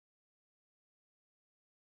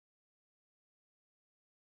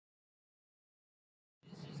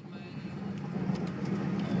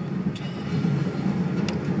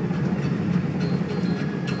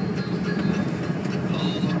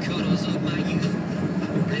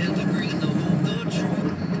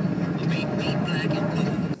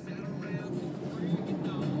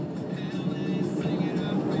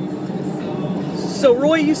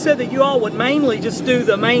Roy, you said that you all would mainly just do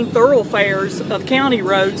the main thoroughfares of county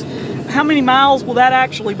roads. How many miles will that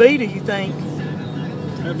actually be, do you think?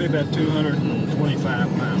 That'd be about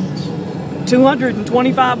 225 miles.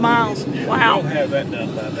 225 miles. Yeah, Wow. we'll have that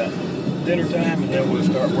done by about dinner time, and then we'll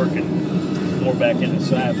start working more back in the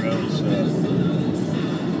side roads.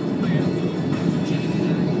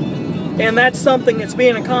 And that's something that's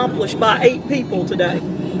being accomplished by 8 people today.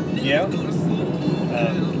 Yeah.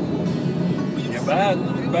 About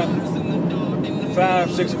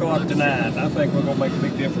 5, 6 o'clock tonight, I think we're going to make a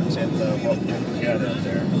big difference in what we got out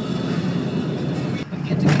there.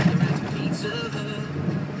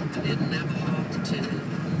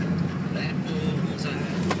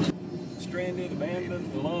 Stranded,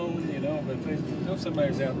 abandoned, alone, you know, but if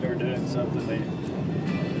somebody's out there doing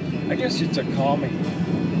something, I guess it's a calming.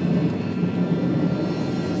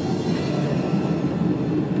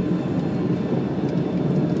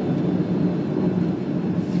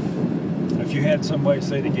 If you had some way,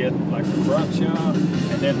 say, to get like the front shot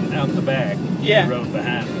and then out the back, yeah, the road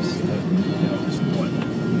behind us,